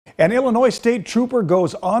An Illinois state trooper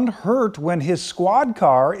goes unhurt when his squad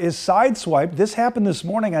car is sideswiped. This happened this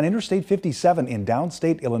morning on Interstate 57 in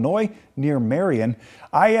downstate Illinois near Marion.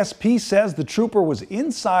 ISP says the trooper was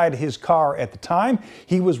inside his car at the time.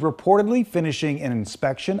 He was reportedly finishing an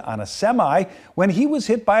inspection on a semi when he was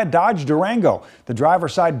hit by a Dodge Durango. The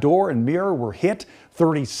driver's side door and mirror were hit.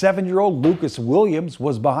 37-year-old Lucas Williams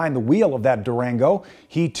was behind the wheel of that Durango.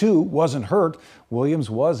 He too wasn't hurt. Williams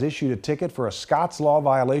was issued a ticket for a Scots law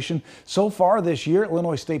violation. So far this year,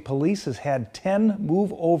 Illinois State Police has had 10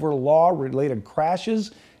 move-over law-related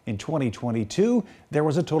crashes. In 2022, there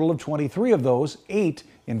was a total of 23 of those. 8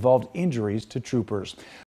 involved injuries to troopers.